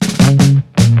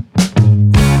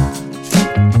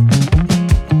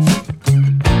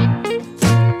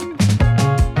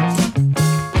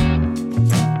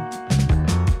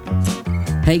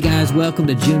guys, welcome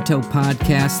to Junto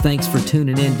Podcast. Thanks for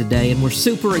tuning in today, and we're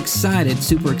super excited.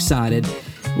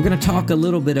 We're going to talk a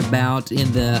little bit about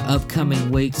in the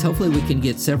upcoming weeks. Hopefully we can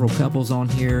get several couples on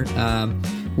here.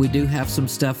 We do have some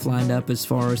stuff lined up as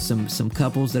far as some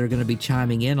couples that are going to be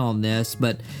chiming in on this,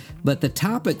 but the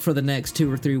topic for the next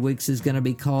 2 or 3 weeks is going to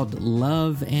be called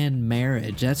Love and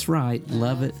Marriage. That's right,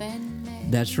 love it.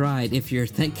 That's right. If you're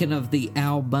thinking of the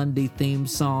Al Bundy theme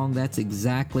song, that's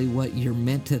exactly what you're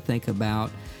meant to think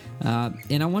about.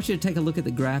 And I want you to take a look at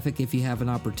the graphic if you have an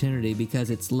opportunity, because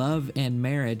it's love and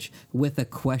marriage with a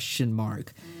question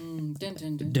mark. Dun,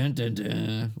 dun, dun. Dun, dun,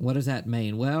 dun. What does that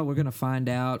mean? Well, we're going to find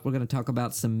out. We're going to talk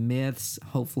about some myths,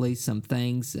 hopefully some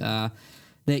things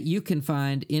that you can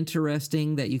find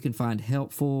interesting, that you can find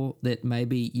helpful, that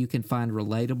maybe you can find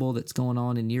relatable that's going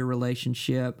on in your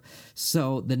relationship.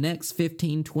 So the next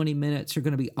 15, 20 minutes are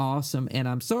going to be awesome. And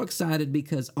I'm so excited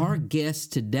because our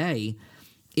guest today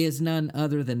is none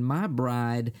other than my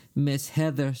bride, Miss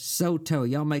Heather Soto.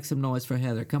 Y'all make some noise for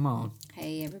Heather. Come on.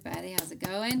 Hey, everybody. How's it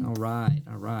going? All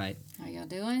right. How y'all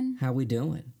doing? How we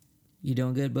doing? You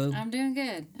doing good, boo? I'm doing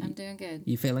good.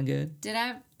 You feeling good? Did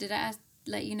I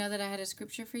let you know that I had a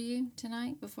scripture for you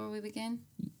tonight before we begin?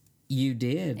 You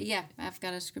did? Yeah, I've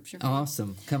got a scripture for you.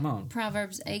 Awesome. Come on.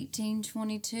 Proverbs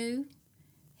 18:22.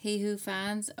 He who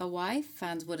finds a wife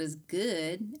finds what is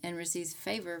good and receives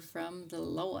favor from the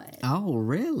Lord. Oh,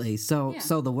 really? So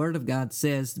the Word of God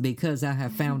says, because I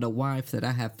have found a wife, that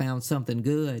I have found something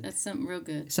good. That's something real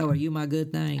good. So are you my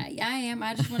good thing? I am.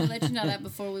 I just want to let you know that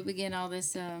before we begin all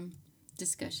this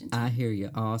discussion. I hear you.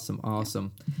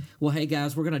 Awesome. Well, hey,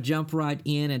 guys, we're going to jump right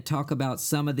in and talk about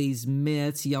some of these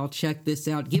myths. Y'all check this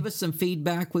out. Give us some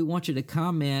feedback. We want you to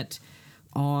comment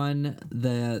on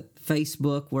the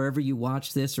Facebook, wherever you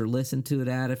watch this or listen to it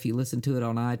at. If you listen to it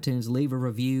on iTunes, leave a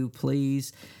review,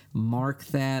 please. Mark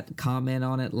that, comment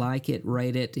on it, like it,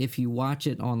 rate it. If you watch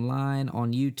it online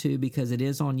on YouTube, because it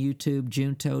is on YouTube,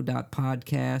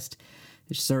 junto.podcast,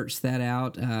 search that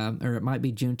out, or it might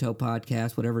be Junto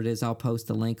Podcast, whatever it is, I'll post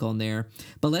the link on there.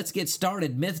 But let's get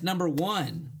started. Myth number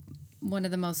 1. One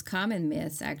of the most common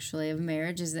myths, actually, of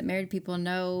marriage is that married people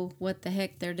know what the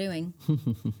heck they're doing.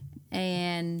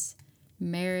 And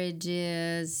marriage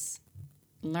is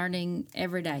learning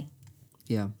every day.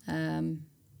 Yeah.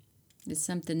 It's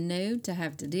something new to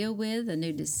have to deal with, a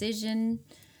new decision,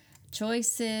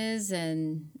 choices,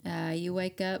 and you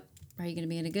wake up, are you going to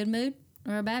be in a good mood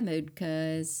or a bad mood?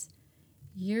 Because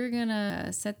you're going to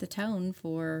set the tone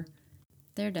for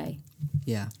their day.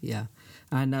 Yeah.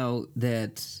 I know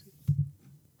that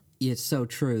it's so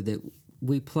true that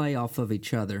we play off of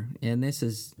each other, and this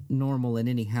is normal in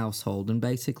any household. And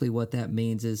basically what that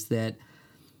means is that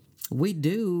we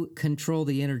do control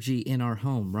the energy in our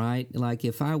home, right? Like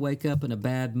if I wake up in a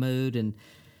bad mood, and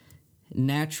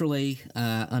naturally,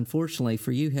 unfortunately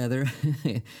for you, Heather,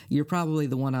 you're probably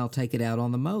the one I'll take it out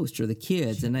on the most, or the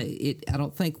kids. And I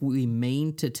don't think we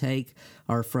mean to take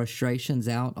our frustrations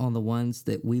out on the ones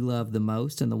that we love the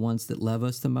most and the ones that love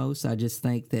us the most. I just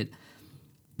think that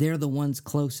they're the ones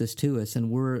closest to us, and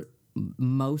we're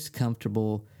most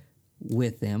comfortable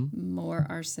with them. More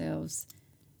ourselves.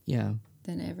 Yeah.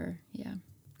 Than ever. Yeah.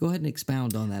 Go ahead and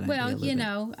expound on that idea a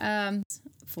little bit.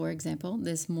 For example,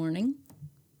 this morning,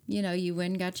 you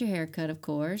went and got your hair cut, of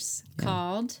course,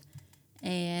 called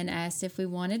and asked if we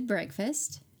wanted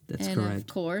breakfast. That's and correct. And of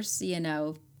course,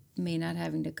 me not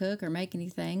having to cook or make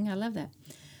anything, I love that.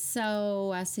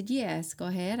 So I said, yes, go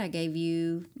ahead. I gave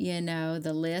you,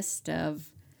 the list of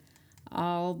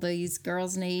all these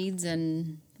girls' needs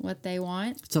and what they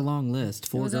want. It's a long list.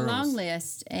 4 girls. It was a long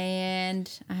list, and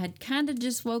I had kind of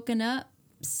just woken up,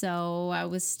 so I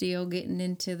was still getting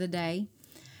into the day.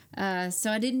 So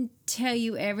I didn't tell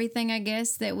you everything, I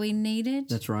guess, that we needed.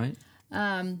 That's right.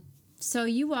 So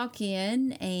you walk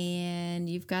in, and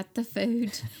you've got the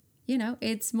food.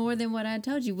 It's more than what I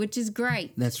told you, which is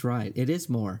great. That's right. It is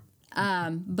more.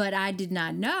 But I did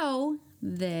not know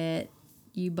that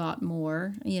you bought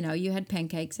more. You had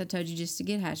pancakes. I told you just to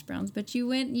get hash browns, but you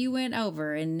went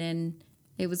over, and then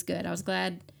it was good. I was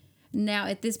glad. Now,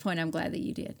 at this point, I'm glad that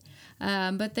you did.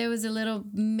 But there was a little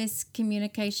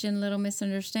miscommunication, little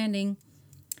misunderstanding.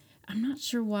 I'm not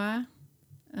sure why.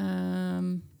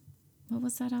 What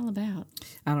was that all about?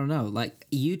 I don't know. Like,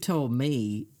 you told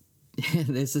me,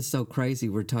 this is so crazy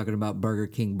we're talking about Burger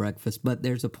King breakfast, but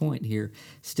there's a point here.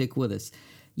 Stick with us.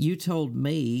 You told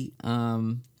me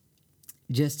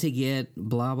just to get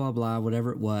blah, blah, blah,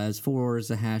 whatever it was, 4 orders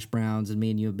of hash browns and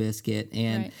me and you a biscuit.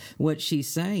 And what she's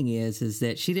saying is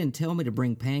that she didn't tell me to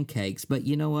bring pancakes, but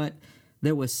you know what?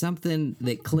 there was something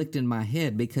that clicked in my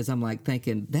head because I'm like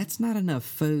thinking, that's not enough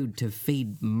food to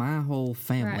feed my whole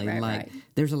family. Right.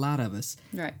 There's a lot of us.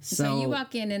 Right. So you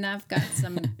walk in and I've got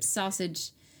some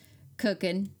sausage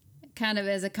cooking kind of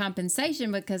as a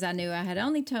compensation because I knew I had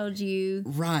only told you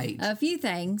a few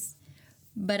things,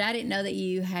 but I didn't know that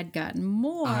you had gotten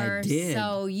more. I did.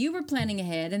 So you were planning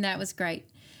ahead, and that was great.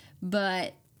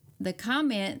 But the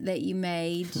comment that you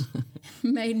made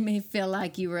made me feel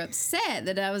like you were upset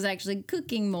that I was actually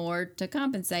cooking more to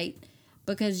compensate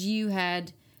because you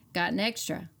had gotten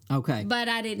extra. Okay. But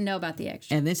I didn't know about the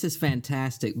extra. And this is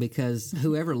fantastic because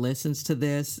whoever listens to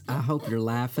this, I hope you're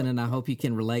laughing and I hope you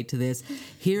can relate to this.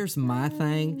 Here's my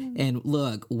thing. And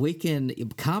look, we can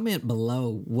comment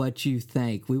below what you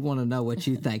think. We want to know what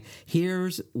you think.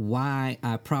 Here's why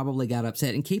I probably got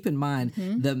upset. And keep in mind,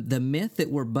 the myth that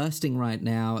we're busting right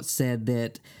now said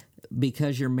that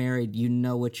because you're married, you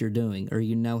know what you're doing or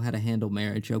you know how to handle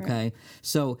marriage, okay? Right.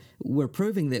 So we're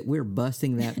proving that we're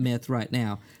busting that myth right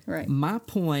now. Right. My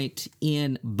point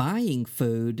in buying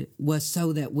food was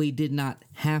so that we did not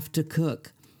have to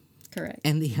cook. Correct.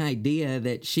 And the idea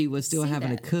that she was still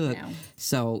having to cook. Now.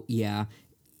 So, yeah.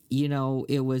 You know,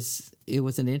 it was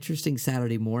an interesting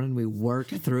Saturday morning. We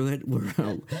worked through it.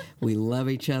 We love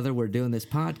each other. We're doing this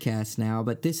podcast now,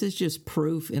 but this is just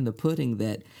proof in the pudding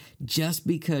that just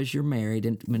because you're married,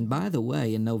 and by the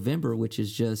way, in November, which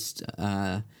is just,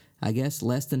 I guess,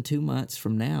 less than 2 months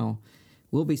from now,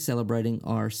 we'll be celebrating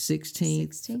our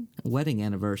 16th wedding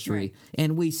anniversary, right.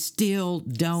 And we still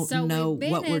don't know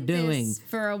what we're doing. This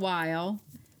for a while.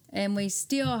 And we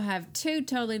still have two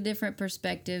totally different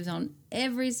perspectives on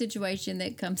every situation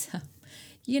that comes up.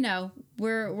 You know,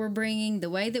 we're bringing the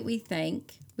way that we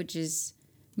think, which is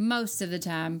most of the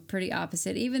time pretty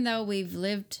opposite, even though we've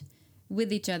lived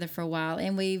with each other for a while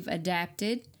and we've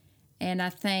adapted. And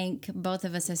I think both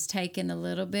of us has taken a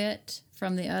little bit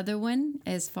from the other one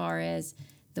as far as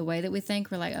the way that we think.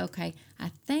 We're like, okay, I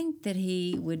think that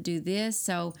he would do this,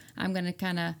 so I'm going to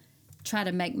kind of try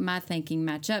to make my thinking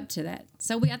match up to that.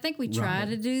 So I think we try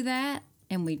to do that,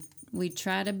 and we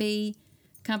try to be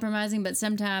compromising, but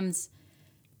sometimes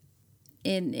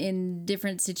in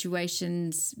different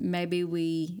situations, maybe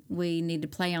we need to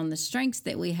play on the strengths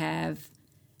that we have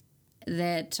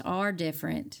that are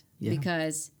different,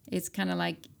 because it's kind of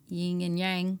like yin and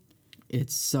yang.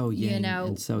 It's so yin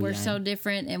and so we're yang. so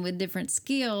different and with different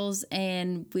skills,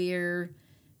 and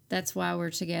that's why we're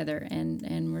together,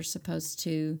 and we're supposed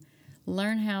to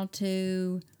learn how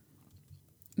to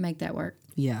make that work.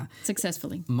 Yeah.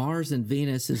 Successfully. Mars and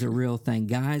Venus is a real thing.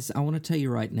 Guys, I want to tell you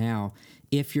right now,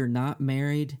 if you're not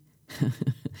married,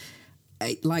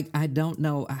 I don't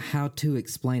know how to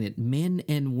explain it. Men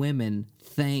and women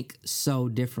think so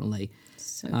differently.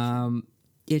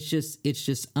 It's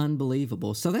just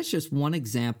unbelievable. So that's just one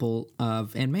example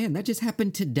of, and man, that just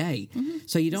happened today. Mm-hmm.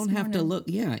 So you don't have to look,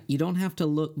 you don't have to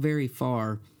look very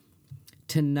far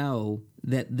to know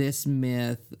that this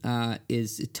myth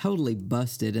is totally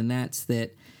busted, and that's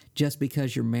that just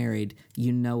because you're married,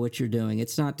 you know what you're doing.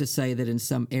 It's not to say that in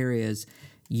some areas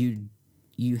you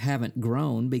haven't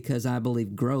grown, because I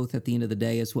believe growth at the end of the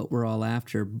day is what we're all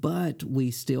after, but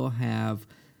we still have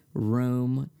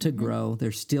room to grow.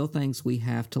 There's still things we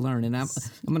have to learn. And I'm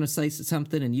going to say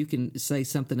something, and you can say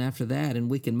something after that, and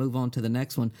we can move on to the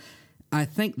next one. I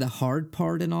think the hard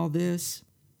part in all this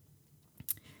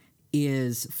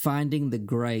is finding the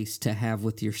grace to have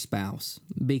with your spouse,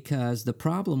 because the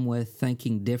problem with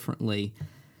thinking differently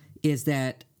is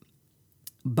that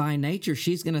by nature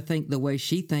she's going to think the way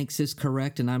she thinks is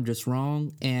correct and I'm just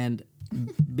wrong, and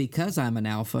because I'm an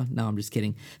alpha, no, I'm just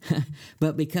kidding,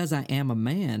 but because I am a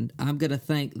man, I'm going to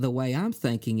think the way I'm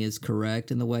thinking is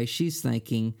correct and the way she's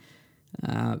thinking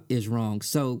is wrong.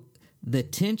 So the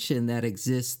tension that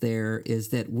exists there is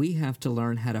that we have to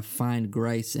learn how to find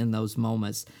grace in those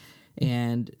moments.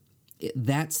 And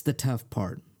that's the tough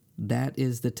part. That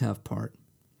is the tough part.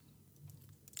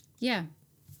 Yeah,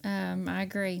 I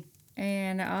agree.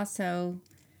 And I also,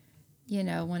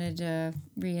 wanted to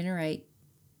reiterate,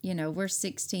 we're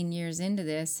 16 years into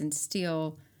this and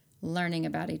still learning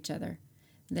about each other.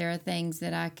 There are things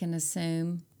that I can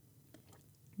assume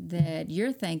that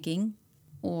you're thinking,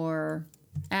 or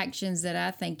actions that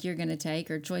I think you're going to take,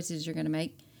 or choices you're going to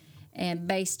make. And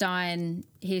based on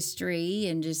history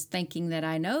and just thinking that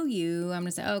I know you, I'm going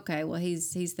to say, okay, well,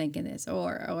 he's thinking this,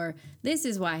 or this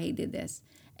is why he did this.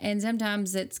 And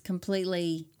sometimes it's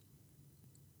completely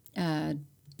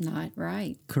not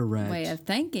right. Correct. Way of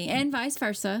thinking, and vice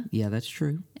versa. Yeah, that's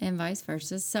true. And vice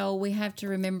versa. So we have to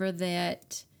remember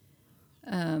that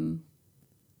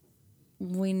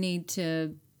we need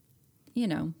to,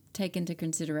 take into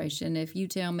consideration, if you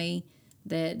tell me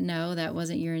that no, that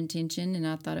wasn't your intention, and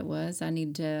I thought it was. I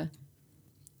need to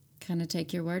kind of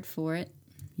take your word for it.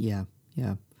 Yeah.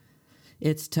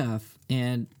 It's tough.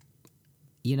 And,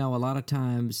 a lot of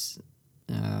times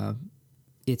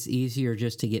it's easier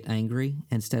just to get angry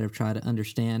instead of try to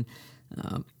understand.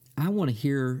 I want to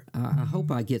hear, I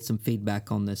hope I get some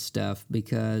feedback on this stuff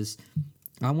because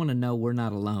I want to know we're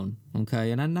not alone,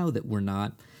 okay? And I know that we're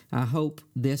not. I hope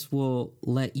this will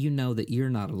let you know that you're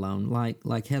not alone.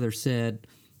 Like Heather said,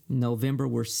 November,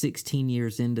 we're 16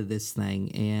 years into this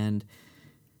thing, and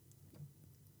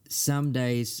some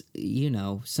days,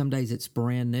 it's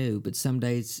brand new, but some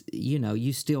days,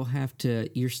 you still have to,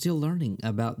 you're still learning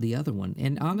about the other one.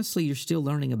 And honestly, you're still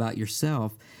learning about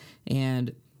yourself.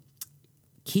 And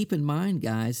keep in mind,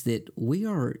 guys, that we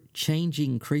are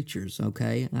changing creatures,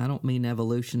 okay? I don't mean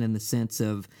evolution in the sense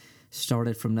of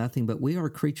started from nothing, but we are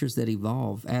creatures that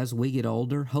evolve. As we get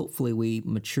older, hopefully we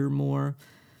mature more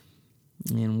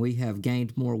and we have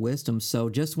gained more wisdom. So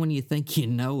just when you think you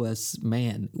know us,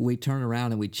 man, we turn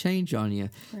around and we change on you.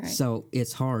 Right. So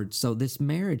it's hard. So this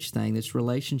marriage thing, this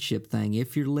relationship thing,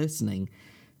 if you're listening,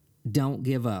 don't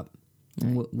give up.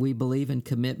 Right. We believe in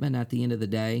commitment at the end of the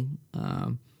day.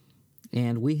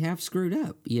 And we have screwed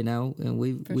up, and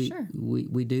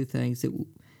we do things that,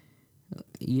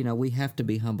 we have to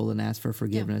be humble and ask for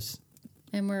forgiveness.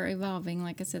 Yeah. And we're evolving,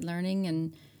 like I said, learning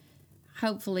and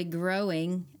hopefully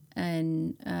growing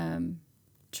and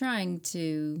trying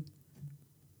to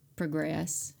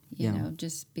progress,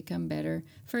 just become better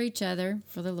for each other,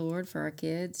 for the Lord, for our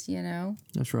kids,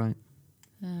 That's right.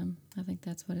 I think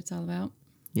that's what it's all about.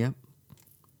 Yep.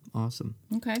 Awesome.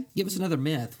 Okay. Give us another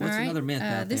myth. What's another myth out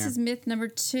there? This is myth number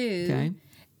 2. Okay.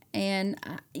 And,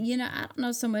 I don't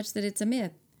know so much that it's a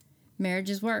myth. Marriage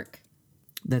is work.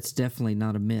 That's definitely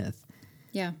not a myth.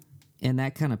 Yeah. And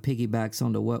that kind of piggybacks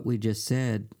onto what we just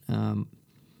said,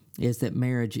 is that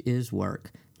marriage is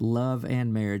work. Love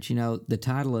and marriage. The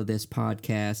title of this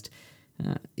podcast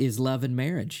is Love and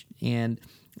Marriage. And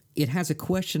it has a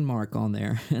question mark on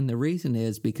there. And the reason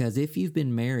is because if you've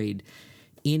been married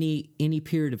any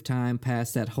period of time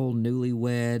past that whole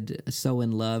newlywed, so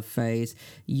in love phase,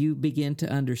 you begin to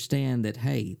understand that,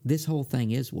 hey, this whole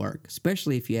thing is work,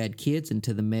 especially if you add kids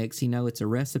into the mix. It's a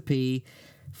recipe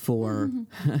for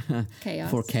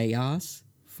chaos,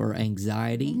 for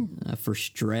anxiety, for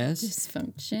stress.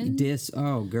 Dysfunction.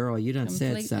 Oh, girl, you done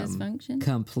said something. Dysfunction.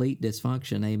 Complete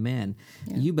dysfunction. Amen.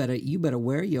 Yeah. You better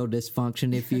wear your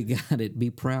dysfunction if you got it.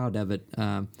 Be proud of it.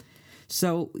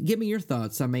 So give me your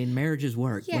thoughts. I mean, marriage is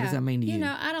work. Yeah, what does that mean to you?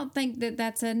 I don't think that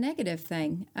that's a negative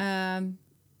thing.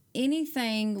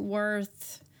 Anything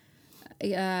worth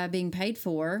being paid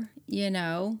for,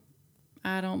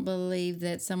 I don't believe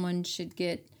that someone should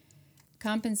get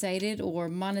compensated or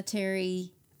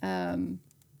monetary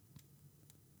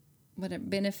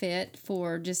benefit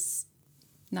for just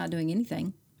not doing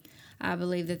anything. I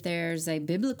believe that there's a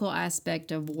biblical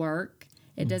aspect of work.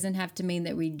 It doesn't have to mean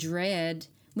that we dread.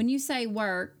 When you say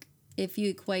work, if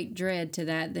you equate dread to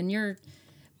that, then you're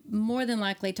more than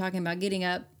likely talking about getting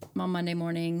up on Monday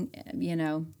morning,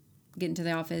 getting to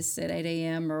the office at 8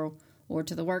 a.m. or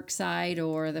to the work site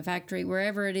or the factory,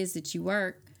 wherever it is that you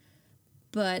work.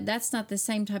 But that's not the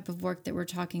same type of work that we're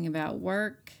talking about.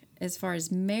 Work, as far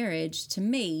as marriage, to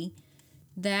me,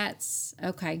 that's,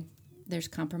 okay, there's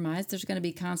compromise. There's going to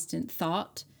be constant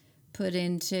thought put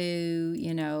into,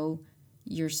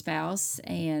 your spouse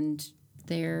and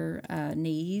their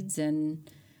needs and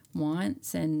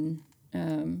wants. And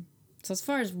so as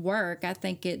far as work, I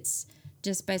think it's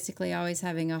just basically always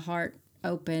having a heart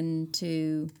open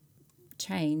to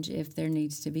change if there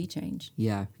needs to be change.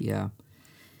 Yeah.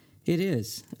 It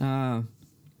is.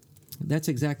 That's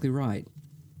exactly right.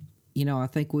 I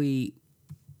think we,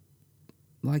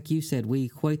 like you said, we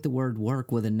equate the word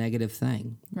work with a negative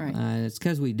thing. Right. It's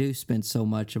because we do spend so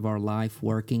much of our life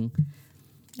working.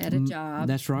 At a job.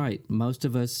 That's right. Most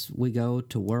of us, we go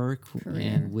to work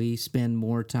and we spend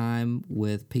more time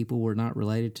with people we're not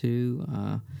related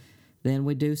to than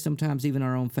we do sometimes even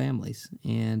our own families.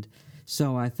 And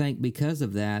so I think because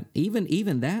of that,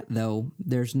 even that, though,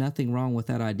 there's nothing wrong with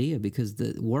that idea because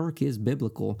the work is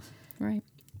biblical. Right.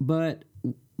 But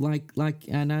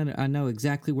and I know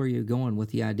exactly where you're going with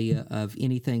the idea of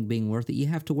anything being worth it. You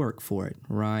have to work for it,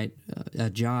 right? A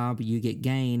job, you get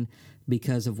gain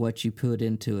because of what you put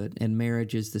into it, and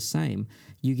marriage is the same.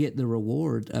 You get the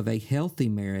reward of a healthy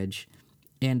marriage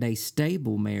and a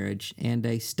stable marriage and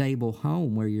a stable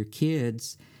home where your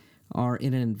kids are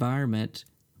in an environment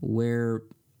where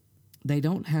they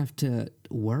don't have to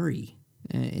worry,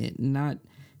 not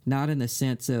in the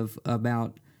sense of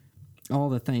about all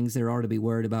the things there are to be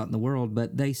worried about in the world,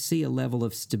 but they see a level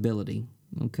of stability,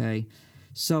 okay?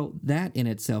 So that in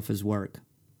itself is work.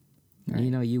 Right.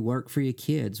 You know, you work for your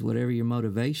kids, whatever your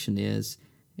motivation is,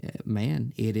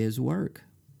 man, it is work.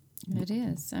 It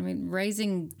is. I mean,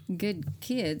 raising good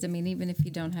kids, I mean, even if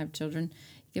you don't have children,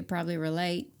 you could probably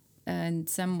relate in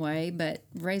some way, but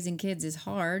raising kids is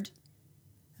hard.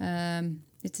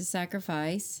 It's a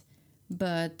sacrifice,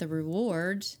 but the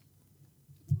reward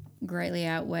greatly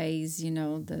outweighs, you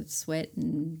know, the sweat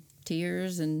and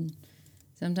tears and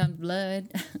sometimes blood.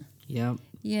 Yep.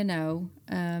 You know,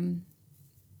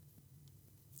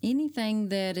 anything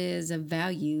that is of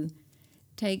value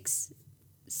takes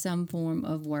some form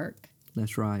of work.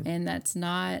 That's right. And that's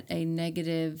not a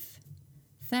negative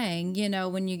thing. You know,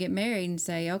 when you get married and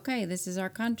say, okay, this is our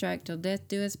contract till death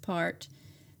do us part,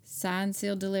 signed,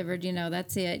 sealed, delivered, you know,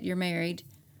 that's it, you're married.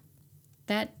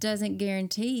 That doesn't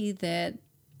guarantee that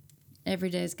every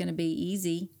day is going to be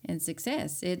easy and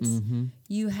success. It's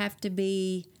you have to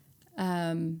be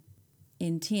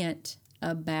intent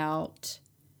about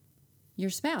your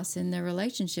spouse and the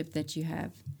relationship that you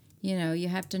have. You know, you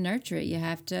have to nurture it. You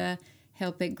have to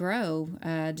help it grow,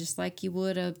 just like you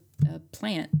would a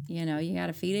plant. You know, you got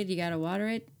to feed it, you got to water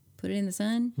it, put it in the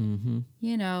sun. Mm-hmm.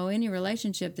 You know, any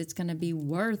relationship that's going to be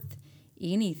worth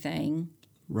anything,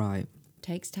 right,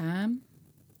 takes time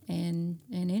and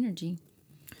energy.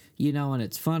 You know, and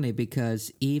it's funny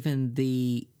because even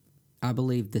I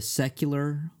believe the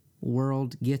secular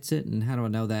world gets it. And how do I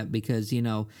know that? Because, you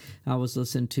know, I was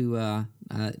listening to, I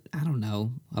don't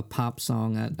know, a pop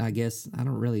song. I guess, I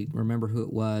don't really remember who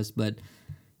it was, but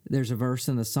there's a verse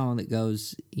in the song that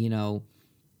goes, you know,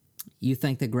 you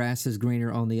think the grass is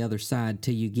greener on the other side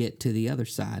till you get to the other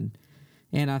side.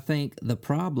 And I think the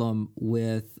problem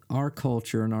with our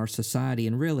culture and our society,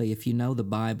 and really if you know the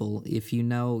Bible, if you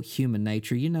know human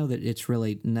nature, you know that it's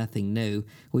really nothing new.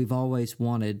 We've always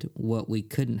wanted what we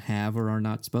couldn't have or are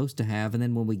not supposed to have, and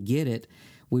then when we get it,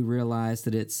 we realize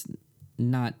that it's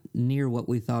not near what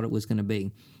we thought it was going to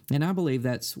be. And I believe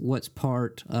that's what's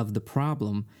part of the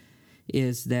problem,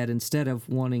 is that instead of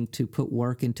wanting to put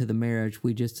work into the marriage,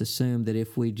 we just assume that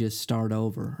if we just start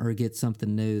over or get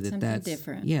something new, that's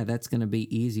different. Yeah, that's going to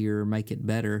be easier or make it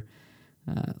better.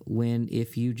 When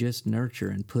if you just nurture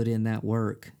and put in that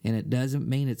work, and it doesn't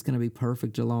mean it's going to be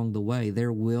perfect along the way.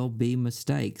 There will be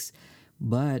mistakes,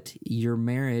 but your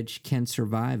marriage can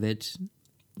survive it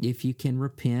if you can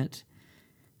repent.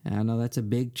 I know that's a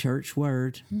big church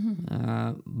word,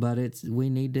 but we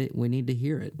need to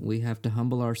hear it. We have to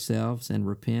humble ourselves and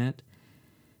repent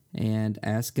and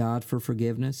ask God for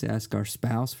forgiveness, ask our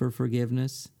spouse for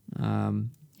forgiveness.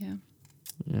 Yeah.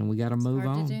 And we got to move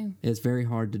on. To do. It's very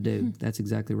hard to do. That's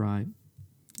exactly right.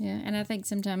 Yeah, and I think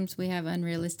sometimes we have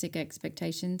unrealistic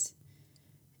expectations,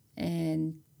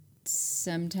 and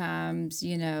sometimes,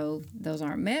 you know, those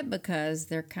aren't met because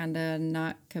they're kind of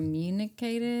not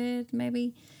communicated,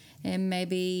 maybe. And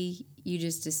maybe you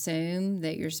just assume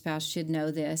that your spouse should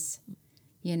know this.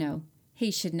 You know,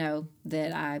 he should know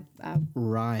that I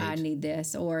need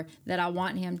this, or that I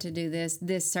want him to do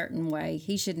this certain way.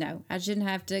 He should know. I shouldn't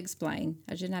have to explain.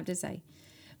 I shouldn't have to say.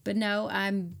 But no,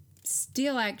 I'm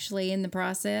still actually in the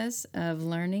process of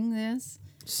learning this.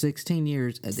 16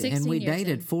 years, and we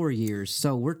dated 4 years,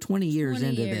 so we're 20 years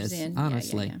into this,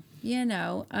 honestly. Yeah. You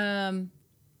know,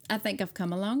 I think I've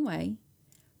come a long way,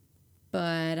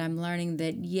 but I'm learning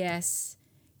that, yes,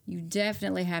 you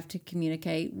definitely have to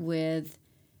communicate with,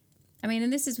 I mean,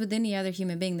 and this is with any other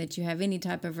human being that you have any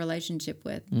type of relationship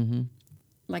with. Mm-hmm.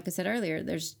 Like I said earlier,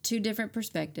 there's two different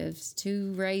perspectives,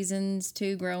 two raisins,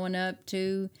 two growing up,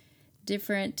 two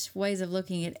different ways of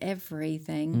looking at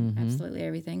everything, absolutely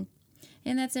everything.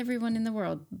 And that's everyone in the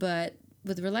world. But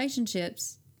with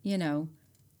relationships, you know,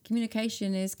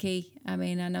 communication is key. I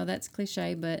mean, I know that's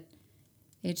cliche, but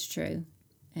it's true.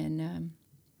 And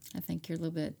I think you're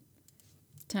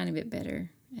tiny bit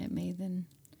better at me than...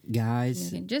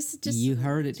 Guys, just you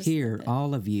heard it here,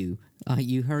 all of you.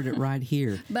 You heard it right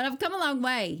here. But I've come a long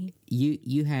way.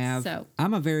 You have. So.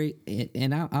 I'm a very,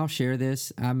 and I'll share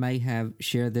this. I may have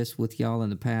shared this with y'all in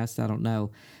the past. I don't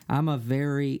know. I'm a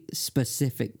very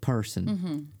specific person.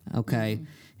 Mm-hmm. Okay,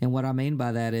 and what I mean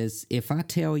by that is, if I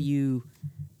tell you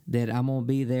that I'm gonna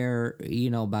be there, you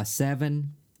know, by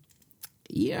 7.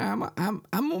 Yeah, I'm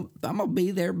gonna be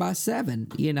there by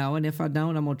 7. You know, and if I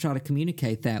don't, I'm gonna try to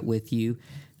communicate that with you.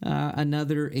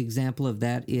 Another example of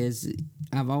that is,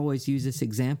 I've always used this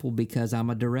example because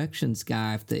I'm a directions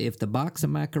guy. If the box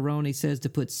of macaroni says to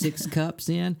put 6 cups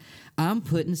in, I'm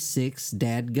putting 6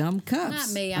 dadgum cups. Not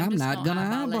me. I'm not gonna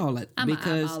eyeball it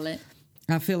because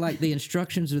I feel like the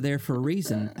instructions are there for a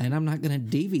reason, and I'm not going to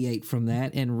deviate from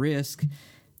that and risk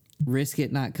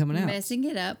it not coming out. Messing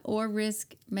it up or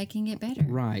risk making it better.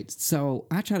 Right. So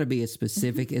I try to be as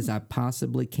specific as I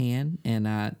possibly can, and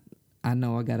I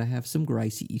know I got to have some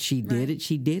grace. She did it.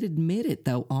 She did admit it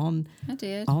though on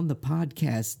the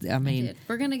podcast. I mean,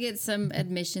 we're gonna get some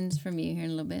admissions from you here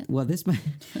in a little bit. Well,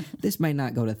 this may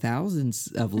not go to thousands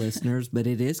of listeners, but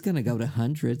it is going to go to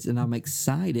hundreds, and I'm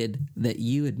excited that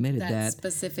you admitted that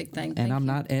specific thing. And I'm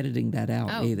not editing that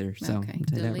out either. So okay. I'll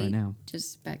tell you that right now.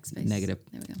 Just backspace. Negative.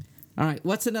 There we go. All right,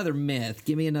 what's another myth?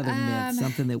 Give me another myth,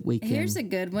 something that we can... Here's a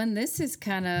good one. This is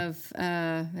kind of,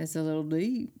 it's a little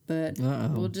deep, but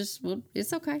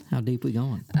it's okay. How deep we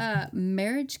going?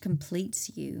 Marriage completes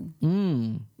you.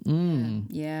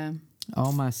 Yeah.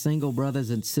 All my single brothers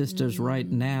and sisters right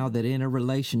now that in a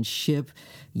relationship,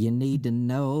 you need to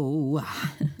know,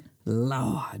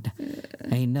 Lord,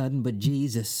 ain't nothing but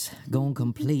Jesus gonna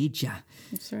complete you.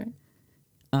 That's right.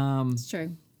 It's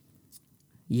true.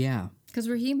 Yeah. Because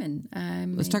we're human.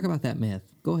 Let's talk about that myth.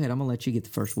 Go ahead. I'm going to let you get the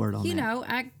first word on that. You know,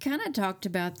 I kind of talked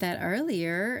about that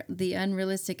earlier, the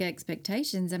unrealistic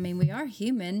expectations. I mean, we are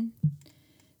human.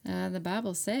 The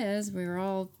Bible says we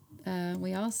all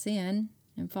sin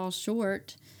and fall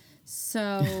short.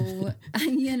 So,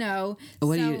 you know.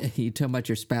 What are you talking about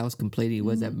your spouse completing?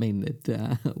 What does that mean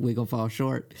that we're going to fall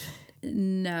short?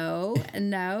 No.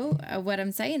 What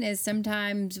I'm saying is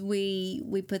sometimes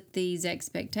we put these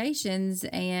expectations,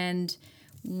 and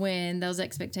when those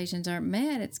expectations aren't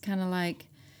met, it's kind of like,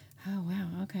 oh,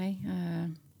 wow, okay,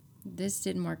 this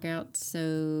didn't work out,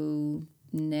 so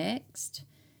next.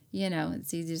 You know,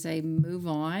 it's easy to say move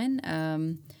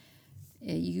on.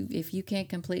 If you can't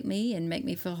complete me and make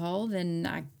me feel whole, then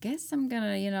I guess I'm going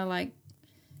to, like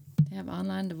have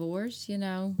online divorce,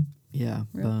 Yeah,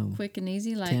 real boom. Quick and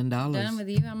easy, like $10. Done with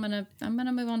you. I'm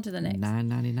gonna move on to the next.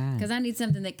 $9.99. Because I need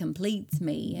something that completes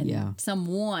me, and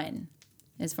someone,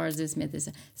 as far as this myth is,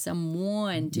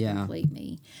 someone to complete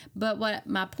me. But what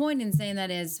my point in saying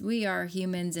that is, we are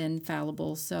humans and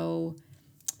fallible. So,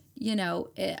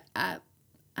 I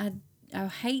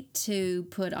hate to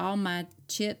put all my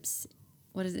chips.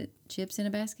 What is it? Chips in a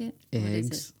basket?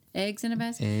 Eggs. Eggs in a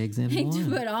basket. Eggs in I hate one.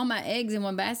 to put all my eggs in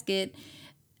one basket.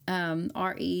 A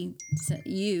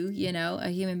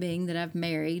human being that I've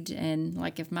married, and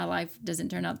like if my life doesn't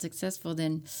turn out successful,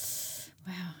 then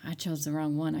wow, I chose the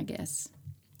wrong one, I guess.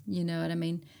 You know what I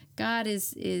mean? God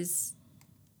is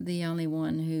the only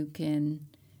one who can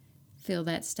fill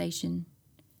that station.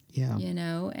 Yeah.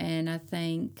 And I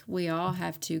think we all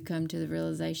have to come to the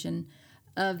realization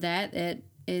of that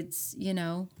it's,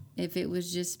 if it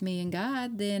was just me and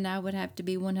God, then I would have to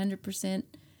be 100%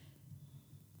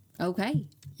 okay.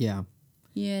 Yeah.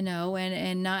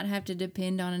 And not have to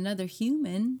depend on another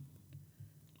human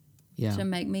to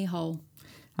make me whole.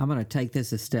 I'm going to take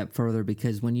this a step further,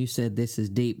 because when you said this is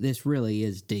deep, this really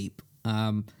is deep.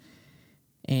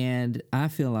 And I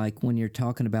feel like when you're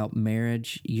talking about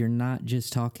marriage, you're not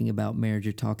just talking about marriage,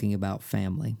 you're talking about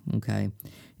family, okay?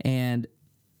 And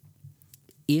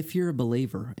if you're a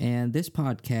believer, and this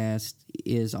podcast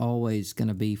is always going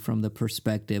to be from the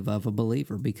perspective of a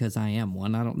believer, because I am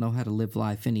one. I don't know how to live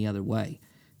life any other way,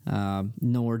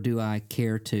 nor do I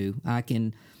care to. I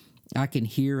can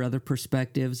hear other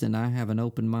perspectives, and I have an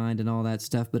open mind and all that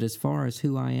stuff, but as far as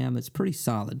who I am, it's pretty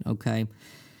solid, okay?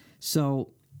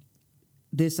 So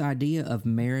this idea of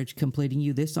marriage completing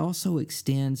you, this also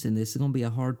extends, and this is going to be a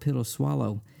hard pill to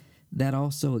swallow, that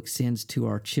also extends to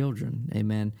our children,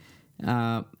 amen?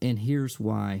 And here's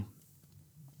why.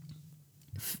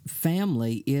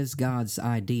 Family is God's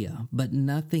idea, but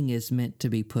nothing is meant to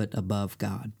be put above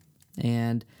God.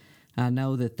 And I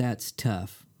know that that's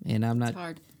tough, and I'm not. It's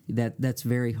hard. That's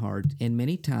very hard. And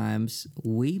many times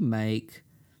we make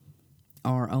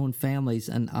our own families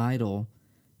an idol.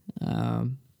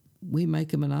 We make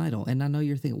them an idol. And I know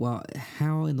you're thinking, well,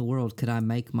 how in the world could I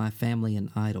make my family an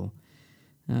idol?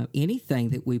 Anything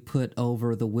that we put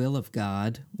over the will of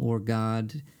God or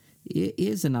God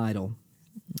is an idol.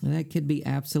 And that could be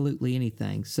absolutely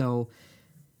anything. So,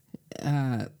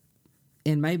 and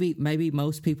maybe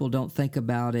most people don't think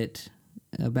about it,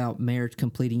 about marriage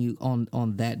completing you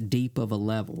on that deep of a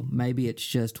level. Maybe it's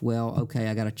just, well, okay,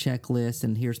 I got a checklist,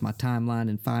 and here's my timeline.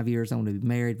 In 5 years, I want to be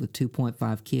married with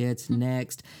 2.5 kids.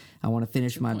 Next, I want to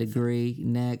finish my degree.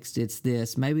 Next, it's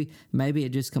this. Maybe it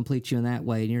just completes you in that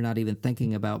way, and you're not even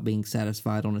thinking about being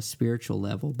satisfied on a spiritual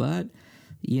level. But,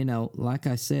 like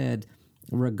I said,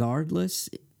 regardless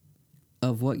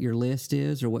of what your list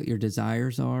is or what your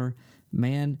desires are,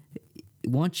 man,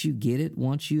 once you get it,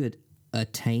 once you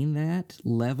attain that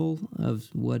level of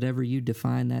whatever you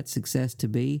define that success to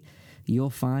be, you'll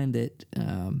find that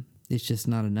it's just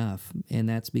not enough. And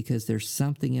that's because there's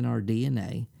something in our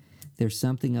DNA. There's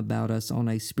something about us on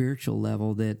a spiritual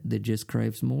level that just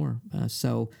craves more.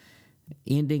 So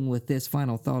ending with this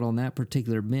final thought on that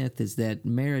particular myth is that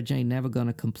marriage ain't never going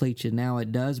to complete you. Now,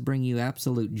 it does bring you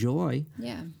absolute joy.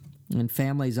 Yeah. And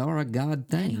families are a God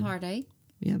thing. And heartache.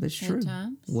 Yeah, that's true. At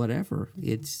times. Whatever.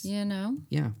 It's, yeah.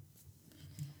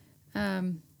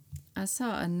 I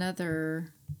saw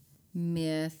another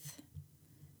myth.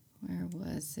 Where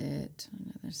was it?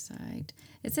 On another site.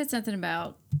 It said something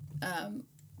about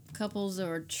couples who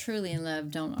are truly in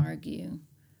love don't argue,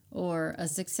 or in a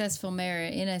successful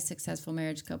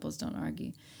marriage, couples don't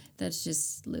argue. That's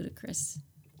just ludicrous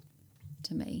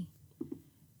to me.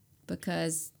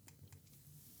 Because,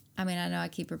 I mean, I know I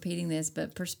keep repeating this,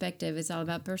 but perspective is all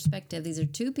about perspective. These are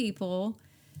two people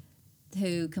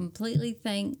who completely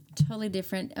think totally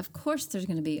different. Of course there's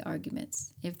going to be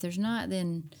arguments. If there's not,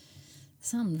 then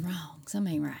something's wrong.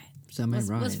 Something ain't right.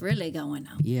 What's really going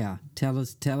on? Yeah. Tell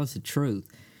us the truth.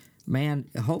 Man,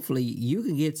 hopefully you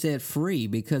can get set free,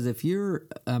 because if you're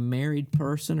a married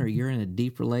person or you're in a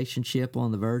deep relationship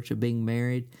on the verge of being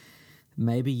married,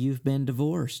 maybe you've been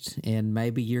divorced and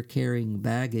maybe you're carrying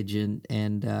baggage, and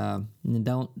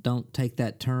don't take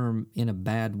that term in a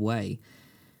bad way,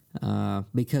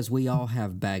 because we all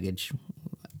have baggage.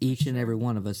 Each and every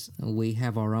one of us, we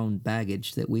have our own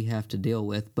baggage that we have to deal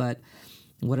with. But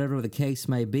whatever the case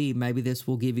may be, maybe this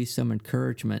will give you some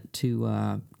encouragement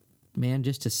to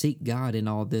just to seek God in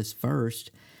all this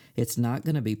first. It's not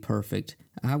going to be perfect.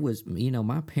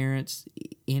 My parents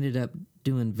ended up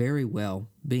doing very well,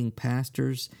 being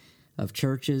pastors of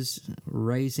churches,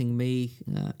 raising me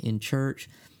in church.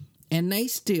 And they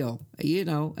still,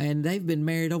 and they've been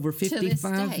married over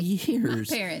 55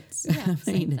 years. My parents,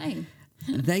 same thing.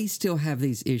 They still have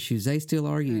these issues. They still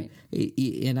argue. Right.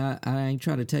 And I ain't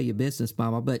trying to tell you business,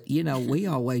 Mama, but, we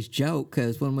always joke,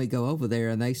 because when we go over there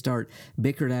and they start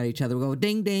bickering at each other, we'll go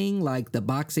ding, ding, like the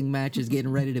boxing match is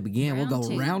getting ready to begin. We'll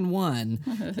go round one,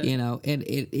 and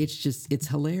it's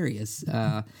hilarious.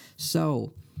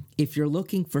 So if you're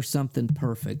looking for something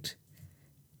perfect,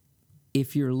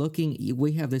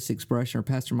 we have this expression, or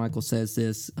Pastor Michael says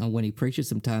this when he preaches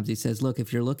sometimes. He says, look,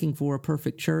 if you're looking for a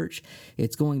perfect church,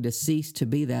 it's going to cease to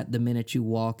be that the minute you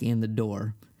walk in the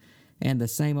door. And the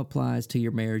same applies to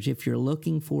your marriage. If you're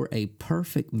looking for a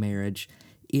perfect marriage,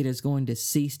 it is going to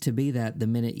cease to be that the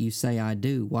minute you say, I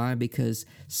do. Why? Because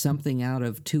something out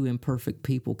of two imperfect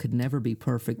people could never be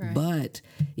perfect, right. But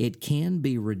it can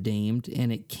be redeemed,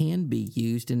 and it can be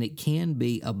used, and it can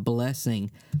be a blessing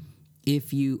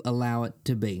if you allow it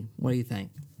to be. What do you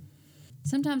think?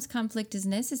 Sometimes conflict is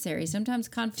necessary. Sometimes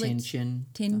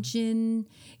tension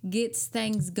gets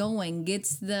things going,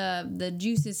 gets the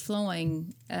juices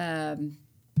flowing,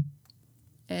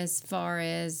 as far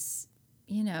as,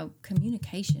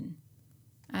 communication.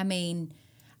 I mean,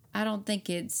 I don't think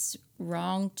it's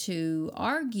wrong to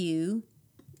argue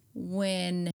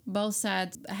when both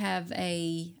sides have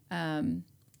a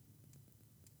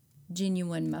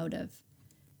genuine motive.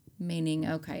 Meaning,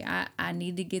 okay, I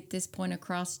need to get this point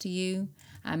across to you.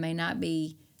 I may not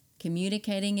be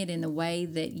communicating it in the way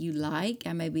that you like.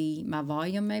 My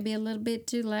volume may be a little bit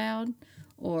too loud,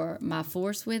 or my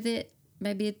force with it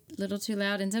may be a little too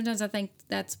loud. And sometimes I think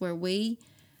that's where we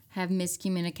have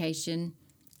miscommunication,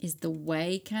 is the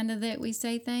way kind of that we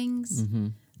say things.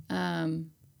 Mm-hmm.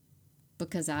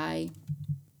 Because I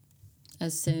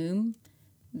assume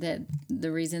that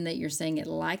the reason that you're saying it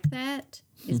like that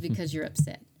is because you're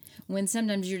upset. When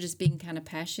sometimes you're just being kind of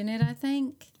passionate, I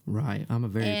think. Right. I'm a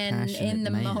very passionate man. And in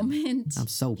the moment. I'm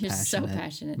so passionate. You're so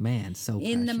passionate. Man, so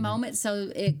passionate. In the moment,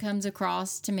 so it comes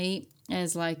across to me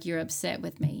as like you're upset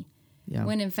with me. Yeah.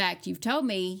 When in fact, you've told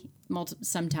me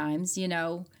sometimes,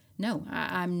 no,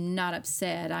 I'm not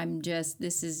upset.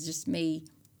 This is just me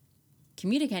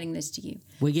communicating this to you.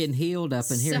 We're getting healed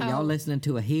up in here. Y'all listening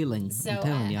to a healing. So I'm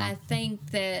telling y'all. I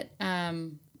think that...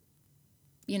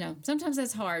 sometimes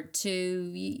that's hard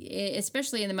to,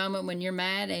 especially in the moment when you're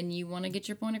mad and you want to get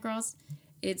your point across,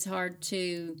 it's hard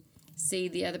to see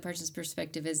the other person's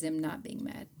perspective as them not being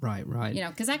mad. Right.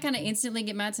 Because I kind of instantly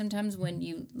get mad sometimes when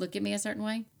you look at me a certain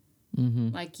way. Mm-hmm.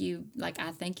 Like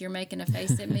I think you're making a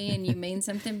face at me and you mean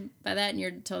something by that, and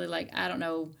you're totally like, I don't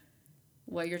know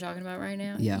what you're talking about right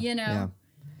now. Yeah. Yeah.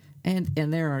 And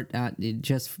there are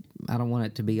I don't want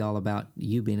it to be all about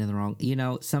you being in the wrong.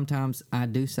 Sometimes I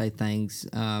do say things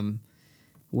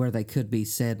where they could be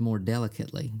said more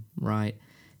delicately, right?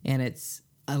 And it's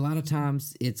a lot of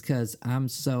times it's because I'm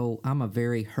a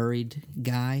very hurried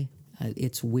guy.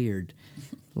 It's weird.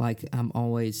 Like I'm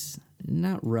always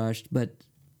not rushed, but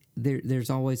there's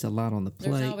always a lot on the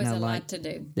plate. There's always now, a like, lot to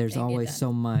do. There's always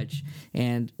so much.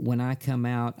 And when I come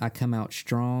out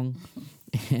strong.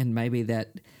 And maybe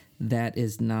that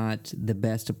is not the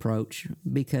best approach,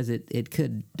 because it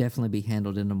could definitely be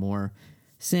handled in a more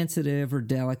sensitive or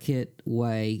delicate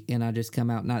way, and I just come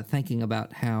out not thinking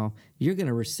about how you're going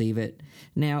to receive it.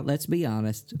 Now, let's be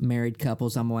honest, married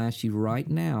couples, I'm going to ask you right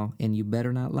now, and you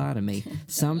better not lie to me.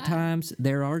 Sometimes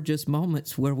there are just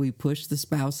moments where we push the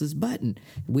spouse's button.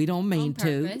 We don't mean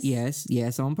to.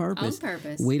 Yes, on purpose. On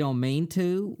purpose. We don't mean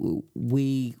to.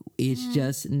 It's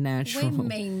just natural. We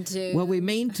mean to. Well, we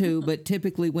mean to, but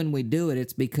typically when we do it,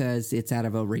 it's because it's out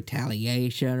of a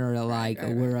retaliation, or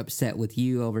we're upset with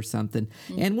you over something.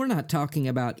 And we're not talking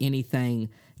about anything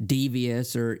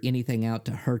devious or anything out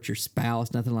to hurt your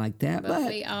spouse, nothing like that. But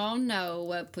we all know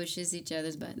what pushes each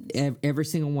other's buttons. Every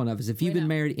single one of us. If you've been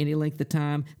married any length of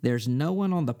time, there's no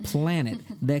one on the planet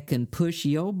that can push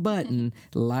your button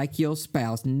like your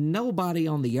spouse. Nobody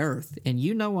on the earth. And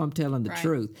you know I'm telling the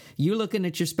truth. You looking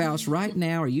at your spouse right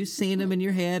now, or you seeing him in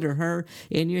your head or her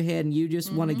in your head, and you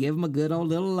just want to give them a good old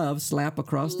little love slap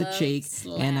across the cheek.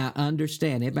 Slap. And I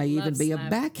understand. It may even be a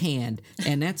backhand,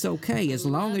 and that's okay as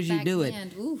long as you do it.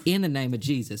 In the name of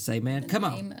Jesus, amen. Come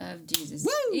on. In the name of Jesus.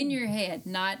 Woo! In your head,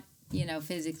 not,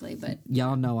 physically, but...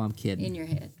 Y'all know I'm kidding. In your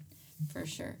head, for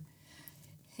sure.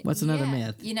 What's another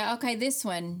myth? Okay, this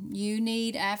one. You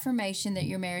need affirmation that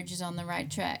your marriage is on the right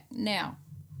track. Now,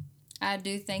 I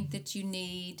do think that you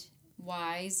need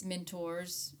wise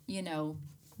mentors,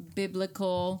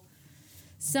 biblical,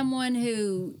 someone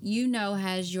who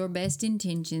has your best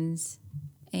intentions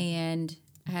and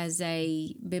has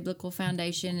a biblical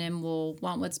foundation and will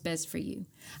want what's best for you.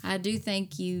 I do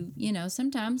think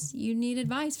sometimes you need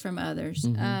advice from others.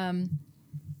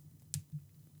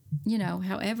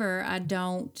 However, I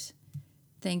don't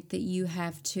think that you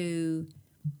have to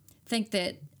think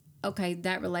that, okay,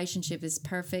 that relationship is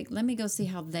perfect. Let me go see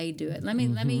how they do it. Let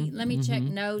me check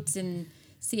notes and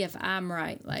see if I'm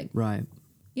right. Right.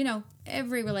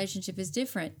 Every relationship is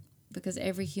different, because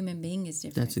every human being is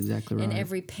different. That's exactly right. And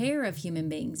every pair of human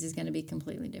beings is going to be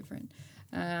completely different.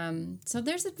 So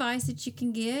there's advice that you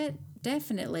can get,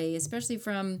 definitely, especially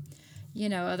from,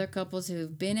 other couples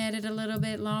who've been at it a little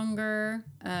bit longer.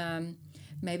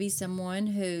 Maybe someone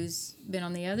who's been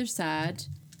on the other side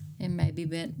and maybe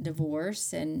been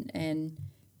divorced and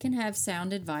can have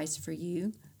sound advice for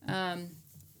you.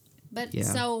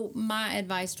 So my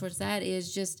advice towards that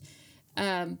is just...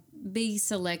 be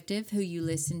selective who you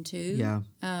listen to. Yeah.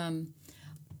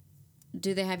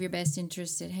 Do they have your best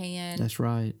interests at hand? That's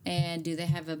right. And do they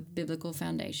have a biblical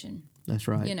foundation? That's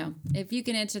right. If you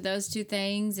can answer those two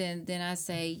things, and then I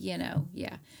say,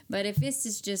 yeah. But if this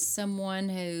is just someone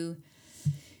who,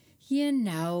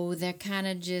 they're kind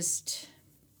of just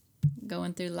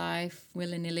going through life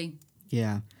willy-nilly.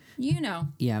 Yeah.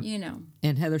 Yeah.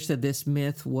 And Heather said this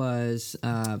myth was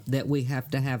that we have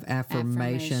to have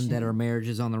affirmation that our marriage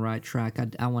is on the right track.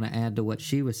 I want to add to what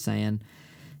she was saying,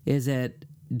 is that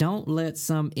don't let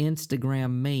some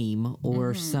Instagram meme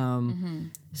or some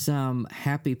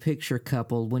happy picture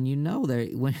couple, when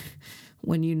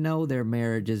their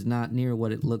marriage is not near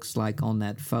what it looks like on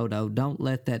that photo, don't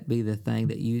let that be the thing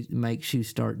that makes you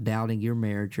start doubting your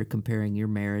marriage or comparing your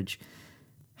marriage.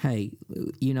 Hey,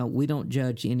 we don't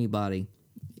judge anybody.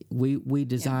 We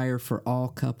desire for all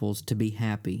couples to be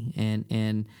happy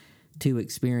and to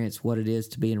experience what it is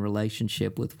to be in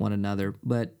relationship with one another.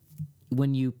 But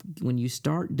when you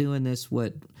start doing this,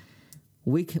 what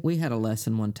we had a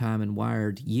lesson one time in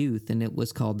Wired Youth, and it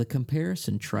was called the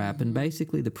comparison trap. And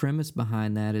basically the premise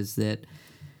behind that is that,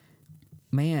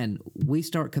 man, we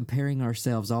start comparing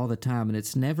ourselves all the time, and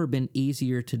it's never been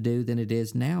easier to do than it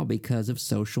is now because of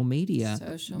social media.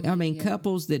 I mean,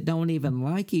 couples that don't even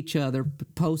like each other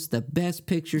post the best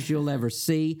pictures you'll ever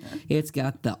see. It's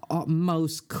got the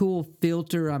most cool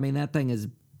filter. I mean, that thing is,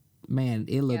 man,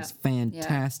 it looks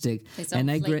fantastic. Yeah. And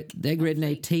they're gritting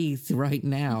their teeth right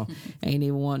now. Ain't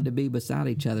even wanting to be beside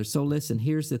each other. So listen,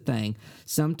 here's the thing.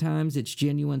 Sometimes it's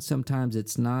genuine, sometimes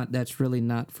it's not. That's really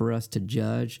not for us to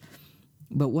judge.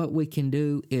 But what we can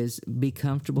do is be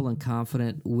comfortable and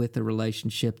confident with the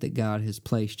relationship that God has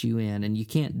placed you in. And you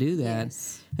can't do that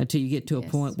until you get to a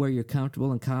point where you're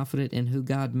comfortable and confident in who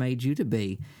God made you to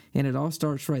be. And it all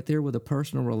starts right there with a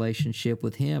personal relationship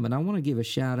with Him. And I want to give a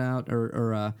shout out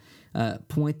or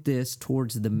point this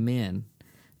towards the men,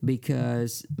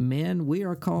 because men, we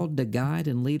are called to guide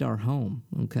and lead our home,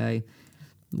 okay?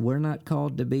 We're not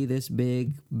called to be this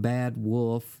big, bad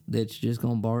wolf that's just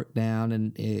going to bark down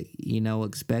and,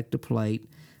 expect a plate.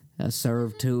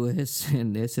 served to us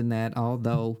and this and that,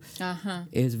 although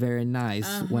it's very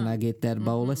nice when I get that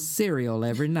bowl of cereal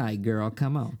every night, girl.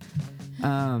 Come on.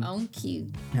 On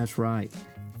cue. That's right.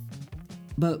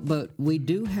 But we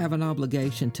do have an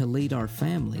obligation to lead our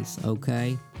families,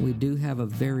 okay? We do have a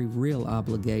very real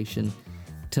obligation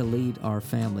to lead our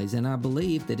families. And I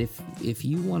believe that if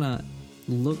you want to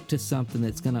look to something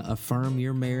that's going to affirm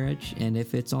your marriage, and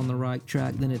if it's on the right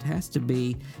track, then it has to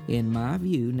be, in my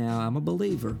view, now I'm a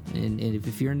believer, and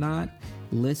if you're not,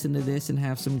 listen to this and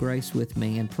have some grace with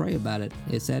me and pray about it.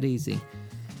 It's that easy.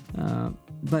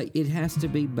 But it has to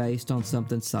be based on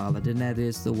something solid, and that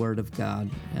is the Word of God.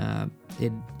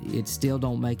 It still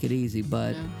don't make it easy,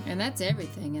 but... No. And that's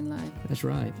everything in life. That's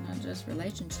right. Not just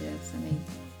relationships. I mean,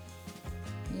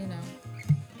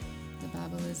 the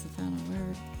Bible is the final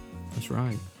word. That's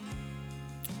right.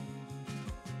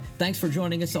 Thanks for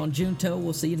joining us on Junto.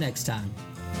 We'll see you next time.